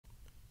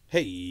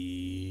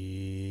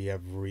Hey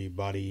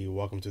everybody,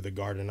 welcome to the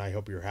garden. I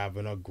hope you're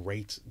having a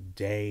great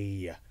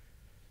day.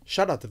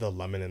 Shout out to the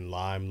lemon and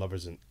lime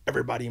lovers and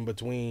everybody in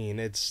between.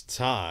 It's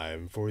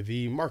time for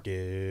the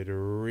market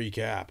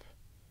recap.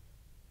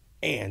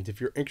 And if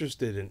you're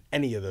interested in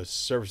any of the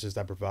services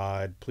I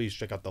provide, please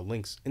check out the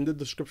links in the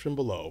description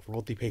below for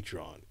both the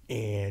Patreon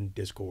and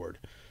Discord.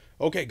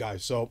 Okay,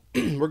 guys, so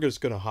we're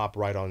just going to hop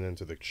right on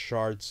into the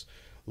charts.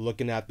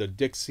 Looking at the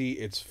Dixie,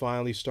 it's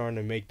finally starting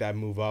to make that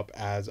move up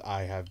as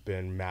I have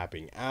been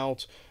mapping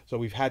out. So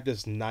we've had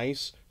this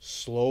nice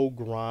slow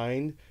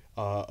grind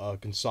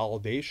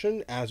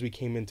consolidation as we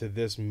came into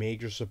this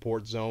major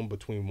support zone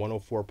between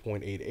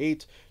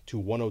 104.88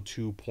 to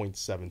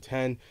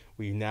 102.710.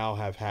 We now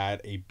have had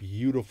a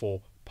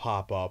beautiful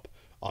pop up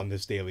on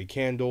this daily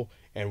candle,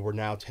 and we're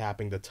now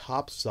tapping the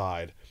top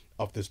side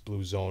of this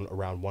blue zone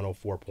around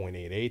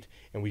 104.88,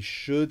 and we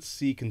should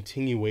see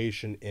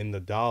continuation in the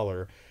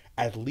dollar,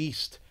 at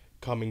least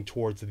coming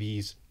towards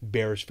these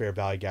bearish fair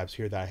value gaps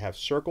here that I have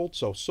circled.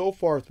 So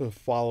far it's been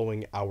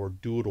following our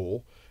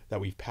doodle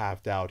that we've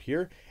pathed out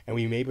here, and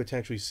we may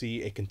potentially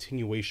see a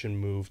continuation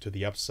move to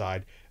the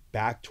upside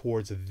back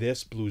towards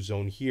this blue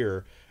zone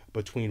here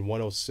between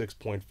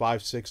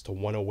 106.56 to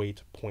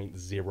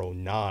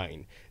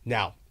 108.09.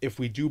 Now, if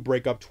we do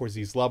break up towards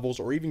these levels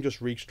or even just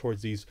reach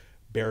towards these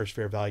bearish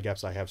fair value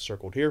gaps I have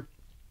circled here,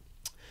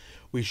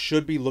 we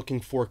should be looking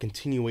for a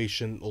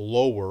continuation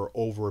lower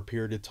over a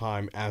period of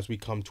time as we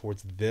come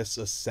towards this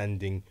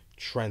ascending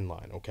trend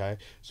line. Okay,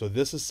 so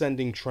this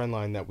ascending trend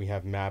line that we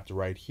have mapped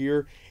right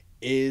here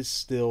is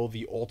still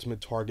the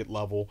ultimate target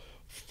level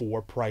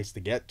for price to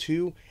get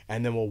to,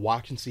 and then we'll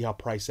watch and see how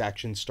price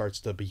action starts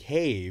to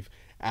behave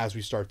as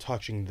we start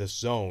touching this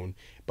zone.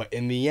 But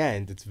in the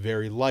end, it's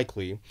very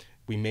likely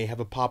we may have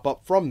a pop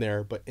up from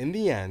there, but in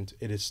the end,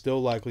 it is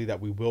still likely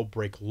that we will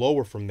break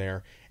lower from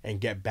there and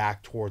get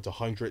back towards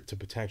 100 to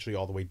potentially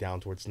all the way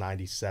down towards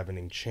 97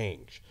 and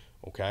change.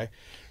 Okay,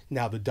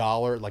 now the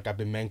dollar, like I've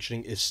been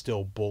mentioning, is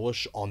still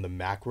bullish on the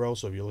macro.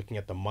 So if you're looking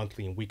at the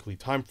monthly and weekly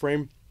time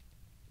frame,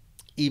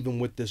 even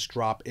with this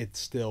drop, it's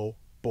still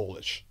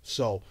bullish.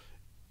 So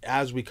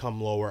as we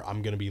come lower,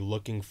 I'm going to be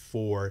looking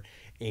for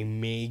a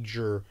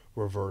major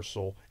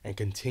reversal and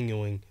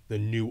continuing the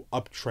new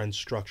uptrend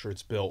structure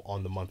it's built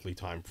on the monthly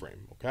time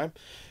frame. Okay,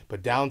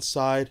 but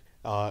downside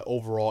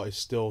overall is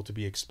still to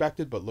be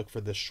expected, but look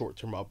for this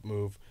short-term up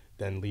move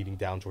then leading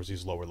down towards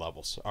these lower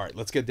levels. All right,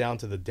 let's get down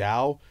to the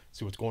Dow,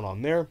 see what's going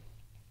on there.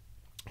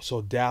 So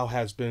Dow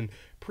has been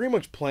pretty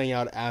much playing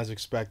out as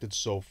expected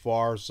so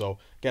far. So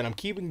again, I'm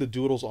keeping the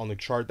doodles on the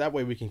chart. That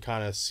way we can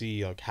kind of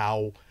see like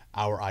how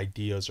our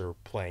ideas are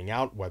playing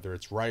out, whether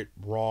it's right,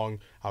 wrong,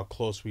 how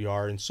close we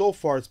are. And so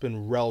far it's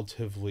been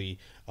relatively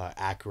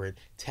accurate,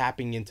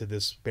 tapping into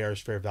this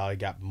bearish fair value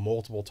gap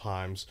multiple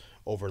times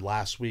over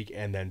last week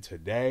and then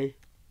today.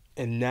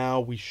 And now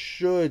we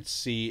should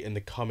see in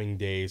the coming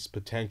days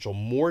potential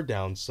more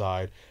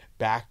downside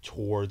back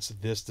towards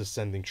this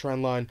descending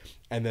trend line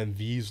and then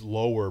these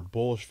lower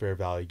bullish fair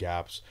value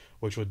gaps,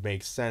 which would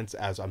make sense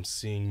as I'm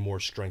seeing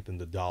more strength in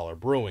the dollar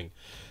brewing.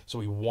 So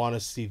we want to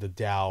see the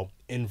Dow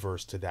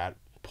inverse to that,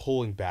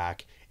 pulling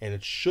back, and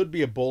it should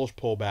be a bullish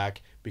pullback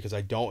because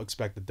I don't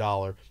expect the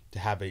dollar to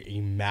have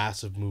a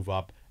massive move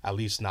up, at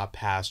least not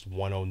past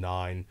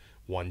 109,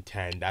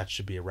 110. That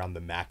should be around the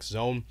max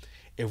zone.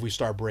 If we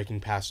start breaking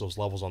past those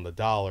levels on the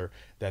dollar,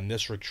 then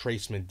this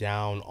retracement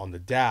down on the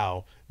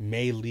Dow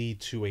may lead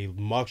to a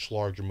much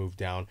larger move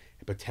down,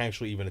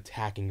 potentially even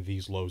attacking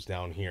these lows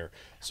down here.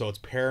 So it's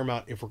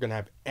paramount if we're going to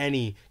have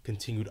any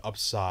continued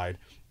upside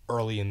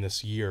early in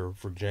this year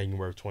for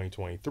January of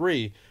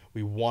 2023,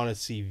 we want to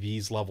see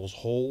these levels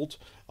hold,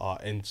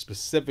 and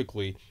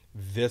specifically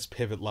this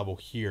pivot level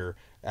here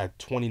at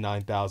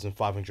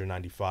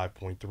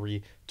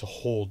 29,595.3 to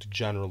hold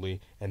generally,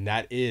 and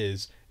that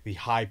is the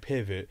high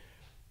pivot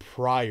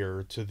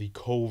prior to the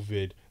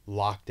COVID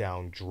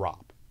lockdown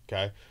drop.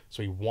 Okay,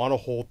 so you want to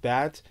hold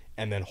that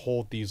and then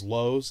hold these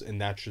lows,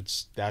 and that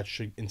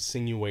should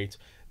insinuate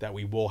that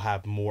we will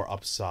have more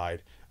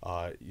upside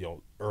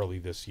early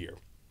this year.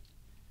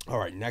 All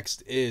right,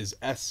 next is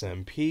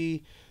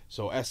S&P.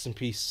 So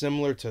S&P,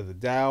 similar to the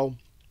Dow,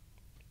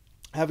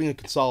 having a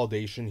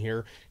consolidation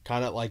here,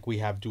 kind of like we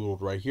have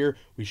doodled right here.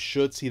 We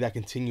should see that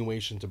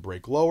continuation to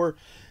break lower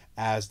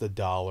as the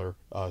dollar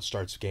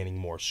starts gaining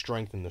more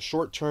strength in the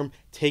short term,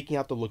 taking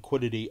out the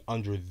liquidity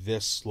under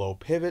this slow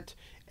pivot,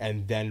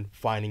 and then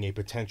finding a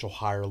potential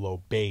higher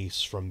low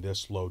base from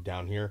this low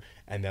down here,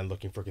 and then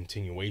looking for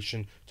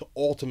continuation to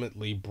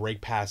ultimately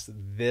break past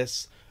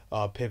this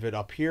pivot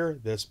up here,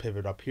 this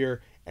pivot up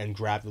here, and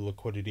grab the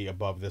liquidity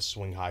above this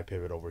swing high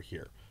pivot over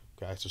here.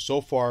 Okay,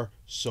 so far,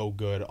 so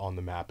good on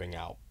the mapping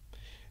out.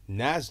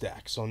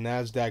 NASDAQ. So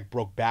NASDAQ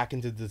broke back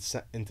into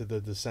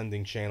the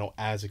descending channel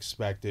as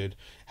expected,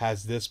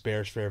 has this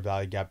bearish fair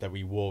value gap that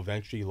we will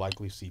eventually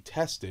likely see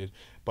tested.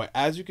 But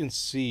as you can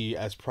see,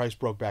 as price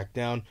broke back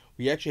down,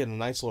 we actually had a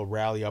nice little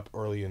rally up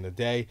early in the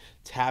day,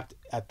 tapped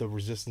at the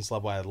resistance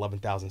level at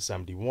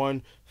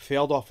 11,071,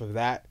 failed off of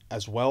that,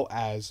 as well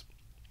as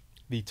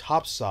the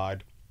top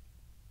side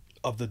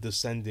of the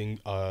descending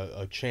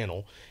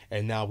channel,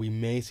 and now we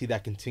may see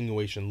that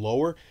continuation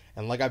lower.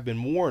 And like I've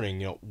been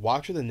warning,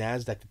 watch for the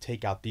Nasdaq to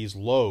take out these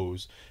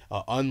lows,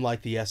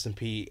 unlike the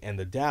S&P and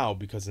the Dow,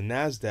 because the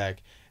Nasdaq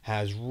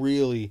has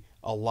really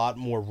a lot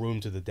more room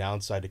to the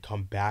downside to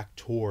come back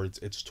towards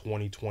its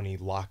 2020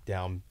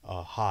 lockdown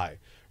high,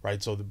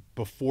 right? So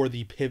before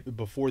the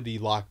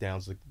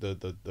lockdowns,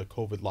 the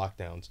COVID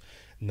lockdowns,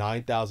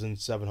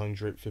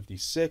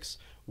 9,756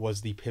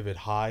 was the pivot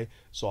high.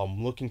 So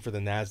I'm looking for the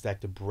Nasdaq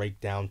to break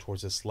down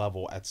towards this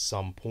level at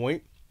some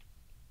point.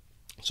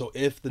 So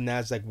if the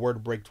Nasdaq were to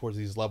break towards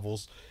these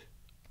levels,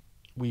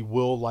 we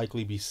will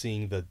likely be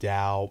seeing the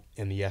Dow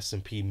and the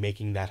S&P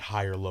making that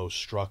higher low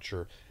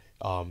structure.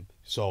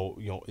 So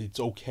it's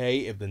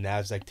okay if the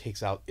Nasdaq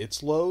takes out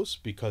its lows,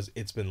 because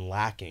it's been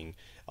lacking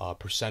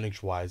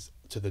percentage wise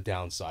to the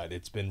downside.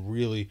 It's been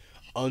really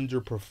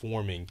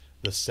underperforming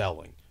the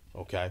selling.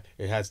 Okay,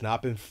 it has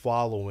not been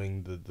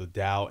following the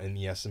Dow and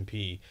the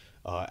S&P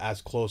as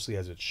closely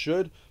as it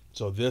should.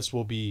 So this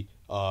will be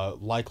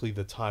likely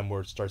the time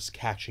where it starts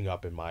catching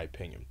up, in my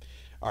opinion.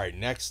 All right,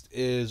 next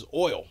is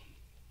oil.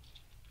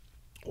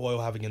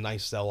 Oil having a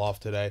nice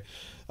sell-off today.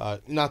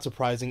 Not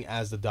surprising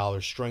as the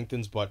dollar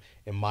strengthens, but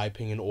in my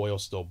opinion, oil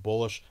still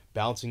bullish.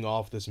 Bouncing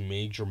off this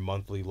major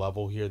monthly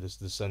level here, this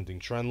descending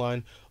trend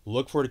line.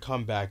 Look for it to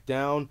come back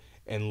down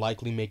and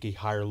likely make a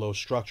higher low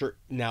structure.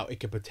 Now, it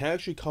could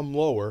potentially come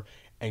lower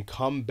and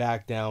come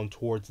back down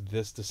towards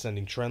this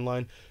descending trend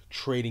line,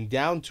 trading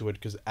down to it,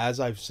 because as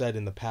I've said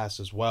in the past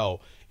as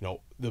well,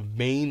 the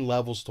main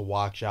levels to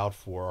watch out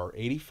for are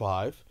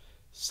 85,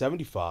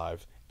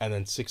 75, and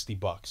then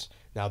 $60.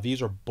 Now,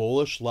 these are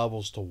bullish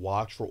levels to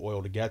watch for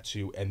oil to get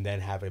to and then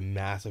have a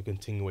massive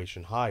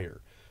continuation higher.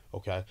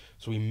 Okay,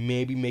 so we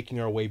may be making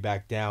our way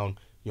back down,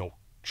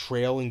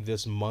 trailing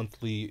this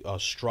monthly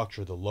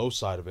structure, the low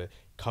side of it,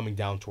 coming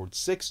down towards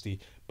 60,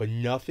 but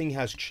nothing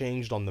has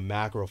changed on the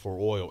macro for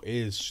oil.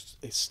 It's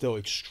still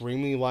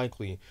extremely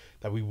likely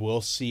that we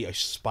will see a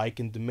spike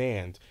in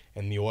demand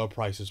and the oil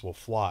prices will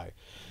fly.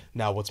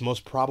 Now, what's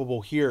most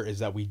probable here is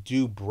that we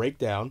do break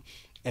down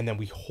and then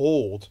we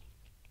hold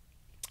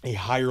a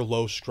higher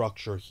low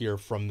structure here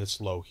from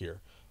this low here.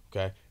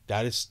 Okay,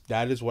 that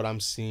is what I'm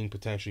seeing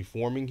potentially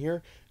forming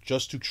here,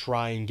 just to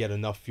try and get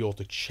enough fuel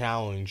to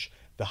challenge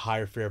the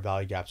higher fair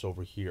value gaps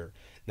over here.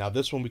 Now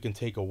this one we can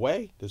take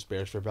away, this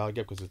bearish fair value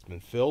gap, because it's been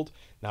filled.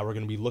 Now we're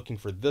going to be looking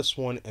for this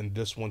one and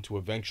this one to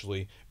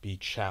eventually be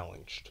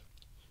challenged.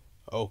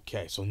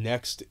 Okay, so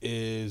next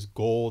is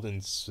gold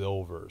and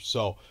silver.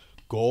 So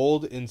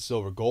gold and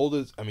silver. Gold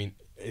is,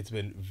 it's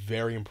been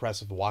very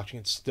impressive watching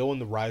it. Still in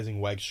the rising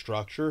wedge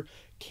structure,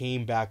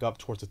 came back up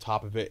towards the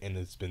top of it and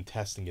it's been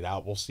testing it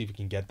out. We'll see if we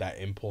can get that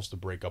impulse to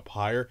break up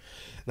higher.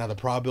 Now the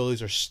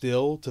probabilities are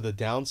still to the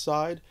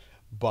downside,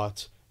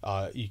 but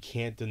you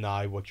can't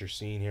deny what you're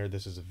seeing here.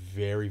 This is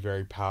very,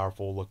 very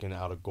powerful looking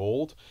out of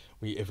gold.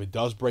 If it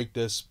does break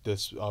this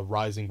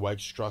rising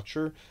wedge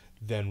structure,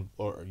 then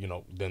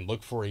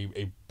look for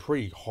a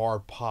pretty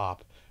hard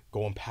pop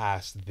going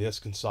past this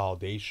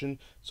consolidation,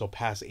 so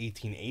past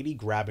 1880,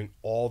 grabbing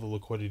all the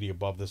liquidity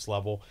above this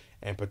level,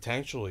 and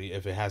potentially,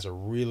 if it has a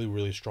really,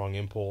 really strong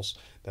impulse,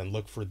 then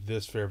look for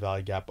this fair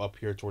value gap up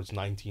here towards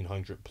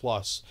 1900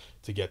 plus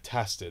to get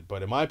tested.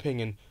 But in my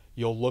opinion,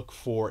 you'll look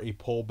for a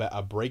pullback,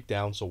 a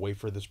breakdown, so wait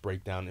for this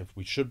breakdown. If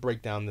we should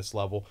break down this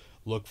level,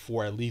 look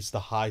for at least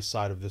the high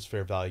side of this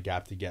fair value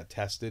gap to get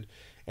tested,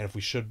 and if we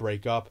should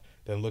break up,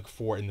 then look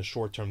for, in the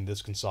short term,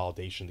 this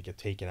consolidation to get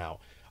taken out.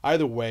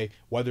 Either way,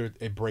 whether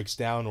it breaks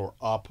down or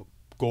up,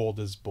 gold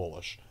is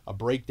bullish. A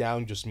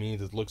breakdown just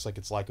means it looks like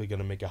it's likely going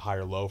to make a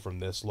higher low from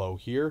this low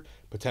here,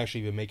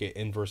 potentially to make an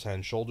inverse head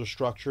and shoulder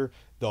structure,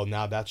 though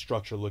now that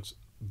structure looks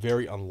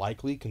very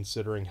unlikely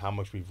considering how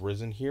much we've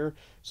risen here.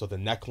 So the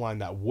neckline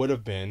that would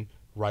have been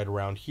right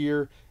around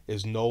here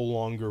is no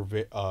longer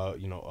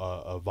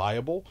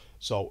viable.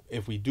 So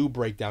if we do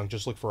break down,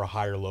 just look for a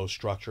higher low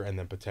structure and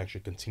then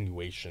potential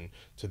continuation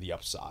to the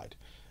upside.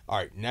 All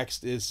right,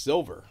 next is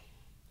silver.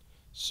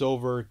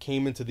 Silver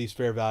came into these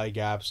fair value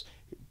gaps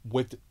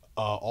with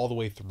all the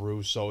way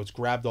through, so it's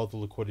grabbed all the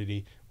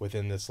liquidity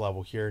within this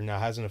level here. Now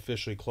it hasn't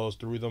officially closed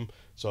through them,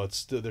 so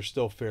they're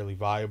still fairly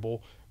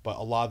viable, but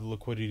a lot of the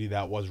liquidity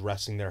that was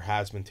resting there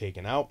has been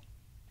taken out.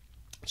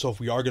 So if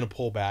we are going to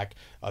pull back,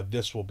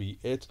 this will be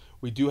it.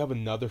 We do have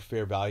another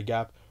fair value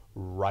gap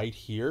right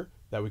here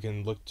that we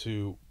can look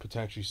to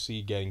potentially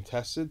see getting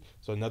tested.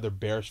 So another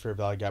bearish fair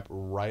value gap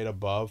right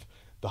above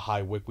the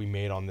high wick we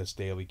made on this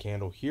daily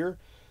candle here.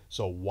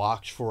 So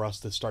watch for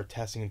us to start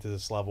testing into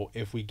this level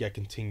if we get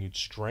continued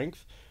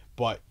strength.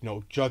 But,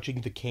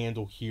 judging the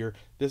candle here,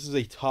 this is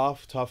a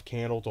tough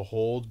candle to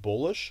hold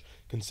bullish,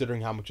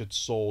 considering how much it's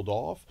sold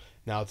off.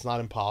 Now, it's not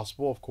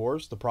impossible, of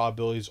course. The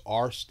probabilities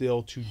are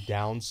still to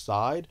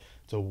downside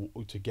to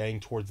getting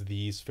towards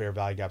these fair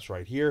value gaps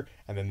right here.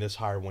 And then this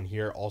higher one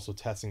here, also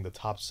testing the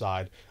top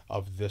side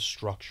of this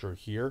structure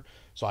here.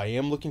 So I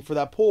am looking for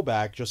that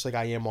pullback, just like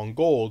I am on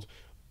gold.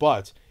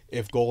 But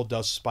if gold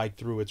does spike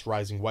through its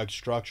rising wedge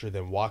structure,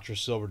 then watch your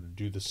silver to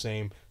do the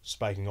same,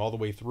 spiking all the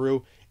way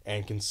through.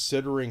 And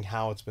considering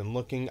how it's been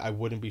looking, I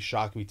wouldn't be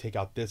shocked if we take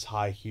out this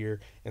high here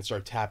and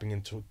start tapping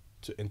into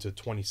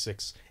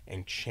 26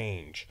 and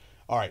change.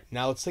 All right,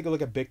 now let's take a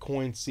look at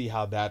Bitcoin, see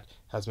how that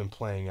has been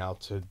playing out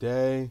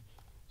today.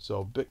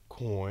 So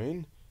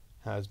Bitcoin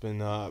has been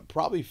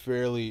probably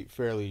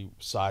fairly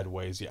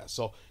sideways. Yeah,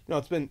 so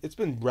it's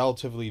been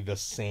relatively the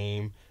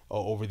same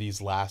over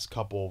these last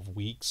couple of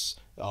weeks.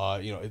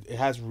 It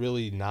has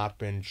really not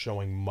been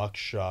showing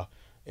much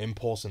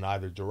impulse in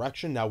either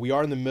direction. Now we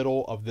are in the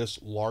middle of this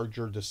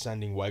larger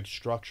descending wedge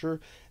structure.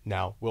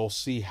 Now we'll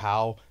see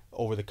how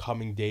over the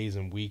coming days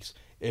and weeks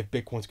if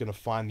Bitcoin's going to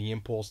find the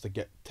impulse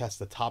to test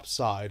the top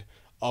side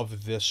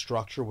of this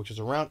structure, which is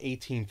around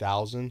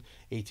 18,000,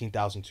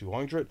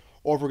 18,200,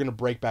 or if we're going to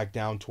break back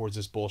down towards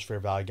this bullish fair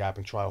value gap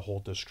and try to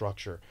hold this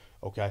structure.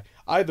 Okay,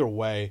 either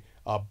way,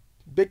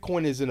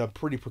 Bitcoin is in a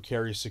pretty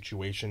precarious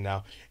situation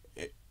now.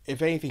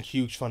 If anything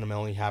huge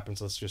fundamentally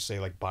happens, let's just say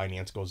like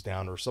Binance goes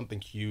down or something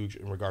huge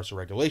in regards to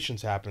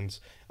regulations happens,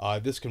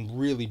 this can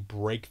really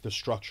break the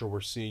structure we're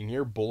seeing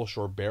here, bullish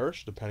or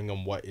bearish, depending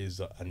on what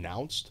is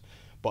announced.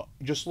 But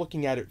just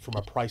looking at it from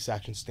a price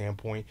action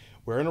standpoint,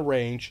 we're in a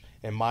range,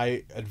 and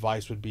my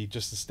advice would be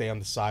just to stay on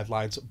the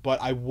sidelines.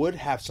 But I would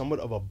have somewhat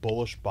of a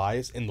bullish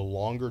bias in the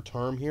longer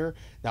term here.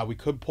 Now, we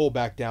could pull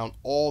back down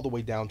all the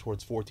way down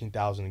towards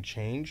 14,000 and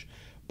change,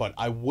 but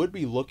I would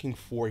be looking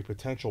for a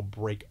potential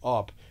break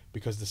up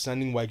because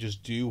descending wedges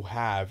do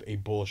have a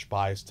bullish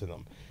bias to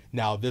them.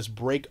 Now, this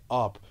break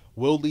up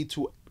will lead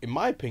to, in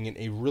my opinion,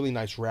 a really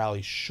nice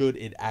rally should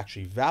it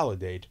actually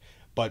validate,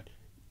 but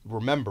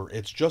remember,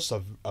 it's just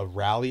a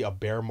rally, a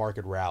bear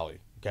market rally.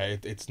 Okay,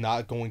 it's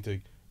not going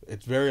to,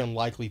 it's very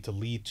unlikely to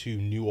lead to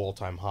new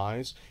all-time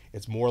highs.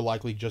 It's more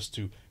likely just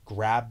to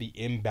grab the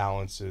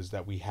imbalances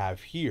that we have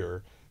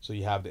here. So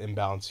you have the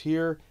imbalance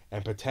here,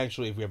 and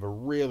potentially if we have a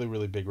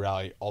really big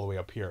rally all the way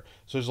up here.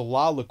 So there's a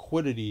lot of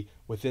liquidity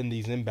within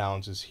these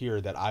imbalances here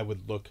that I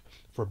would look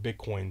for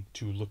Bitcoin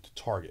to look to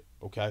target,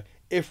 okay,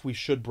 if we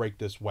should break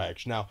this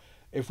wedge. Now,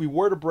 if we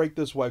were to break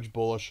this wedge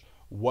bullish,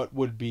 what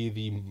would be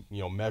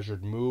the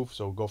measured move?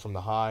 So we'll go from the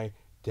high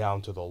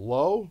down to the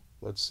low.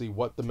 Let's see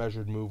what the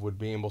measured move would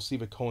be, and we'll see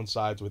if it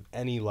coincides with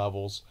any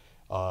levels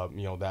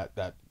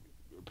that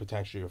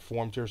potentially are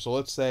formed here. So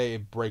let's say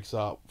it breaks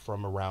up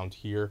from around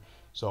here,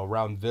 so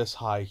around this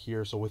high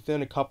here. So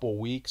within a couple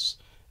weeks,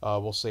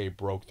 we'll say it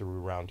broke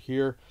through around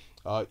here.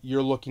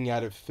 You're looking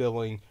at it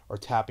filling or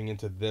tapping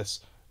into this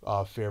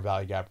fair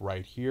value gap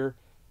right here.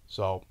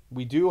 So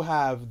we do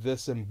have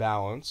this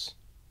imbalance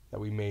that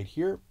we made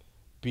here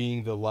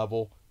being the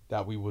level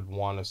that we would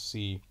want to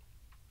see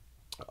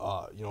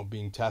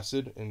being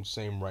tested, and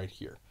same right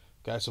here.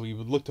 Okay, so we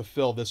would look to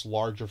fill this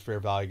larger fair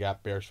value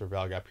gap, bearish fair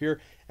value gap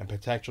here, and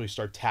potentially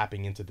start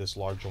tapping into this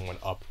larger one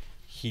up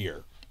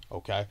here.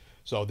 Okay,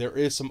 so there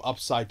is some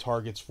upside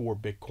targets for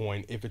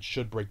Bitcoin if it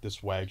should break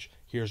this wedge.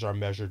 Here's our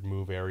measured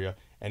move area,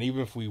 and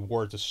even if we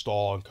were to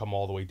stall and come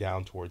all the way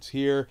down towards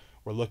here,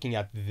 we're looking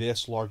at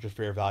this larger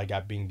fair value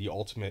gap being the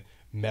ultimate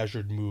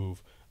measured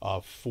move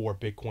for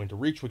Bitcoin to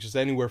reach, which is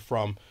anywhere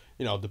from,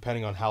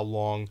 depending on how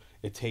long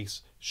it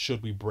takes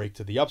should we break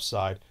to the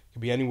upside, it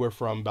could be anywhere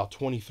from about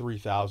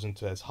 23,000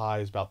 to as high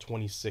as about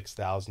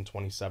 26,000,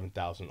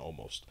 27,000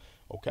 almost.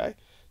 Okay,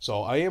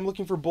 so I am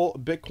looking for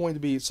Bitcoin to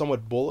be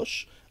somewhat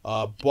bullish,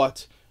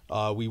 but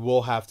we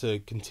will have to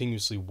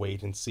continuously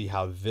wait and see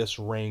how this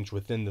range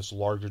within this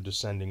larger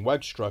descending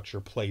wedge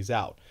structure plays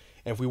out.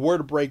 And if we were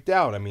to break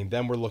down, I mean,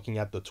 then we're looking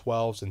at the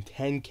 12s and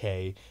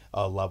 10K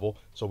level.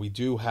 So we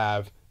do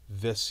have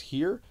this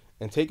here,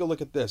 and take a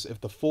look at this. If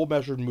the full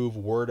measured move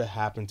were to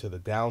happen to the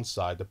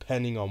downside,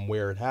 depending on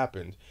where it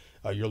happened,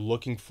 you're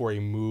looking for a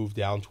move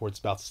down towards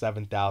about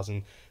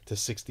 7,000 to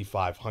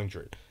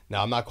 6,500.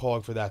 Now, I'm not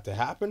calling for that to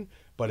happen,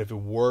 but if it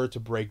were to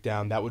break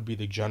down, that would be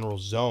the general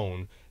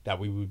zone that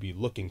we would be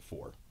looking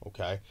for.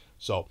 Okay,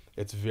 so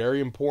it's very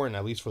important,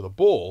 at least for the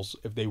bulls,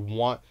 if they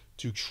want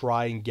to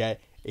try and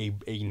get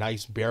a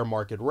nice bear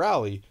market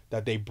rally,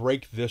 that they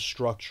break this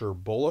structure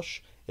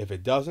bullish. If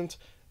it doesn't,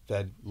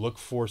 then look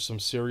for some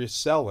serious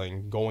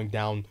selling going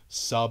down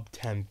sub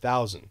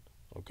 10,000.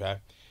 Okay,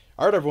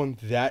 all right, everyone,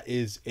 that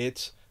is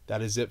it.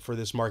 That is it for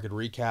this market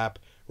recap.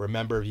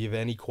 Remember, if you have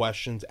any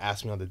questions,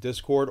 ask me on the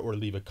Discord or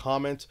leave a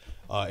comment.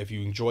 If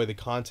you enjoy the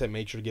content,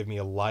 make sure to give me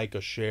a like,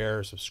 a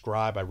share,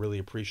 subscribe. I really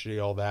appreciate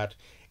all that.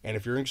 And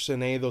if you're interested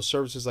in any of those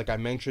services, like I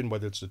mentioned,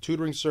 whether it's the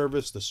tutoring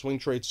service, the swing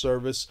trade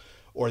service,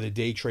 or the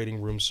day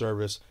trading room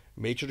service,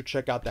 make sure to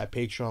check out that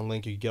Patreon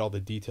link. You can get all the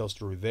details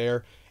through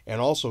there.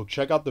 And also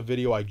check out the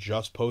video I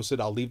just posted.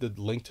 I'll leave the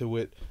link to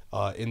it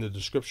in the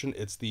description.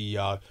 It's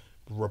the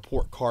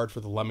report card for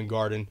the Lemon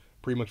Garden,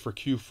 pretty much for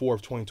Q4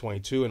 of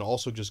 2022, and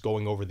also just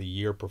going over the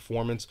year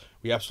performance.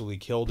 We absolutely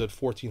killed it,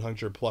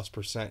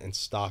 1,400+% in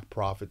stock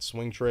profit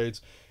swing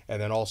trades,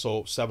 and then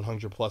also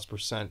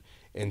 700+%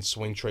 in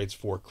swing trades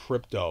for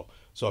crypto.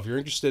 So if you're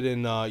interested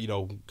in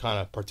kind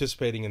of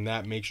participating in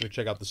that, make sure to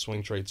check out the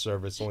swing trade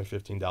service. It's only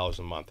 $15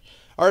 a month.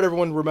 All right,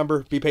 everyone,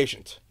 remember, be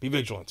patient, be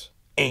vigilant,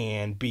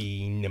 and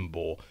be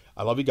nimble.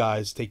 I love you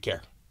guys. Take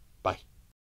care.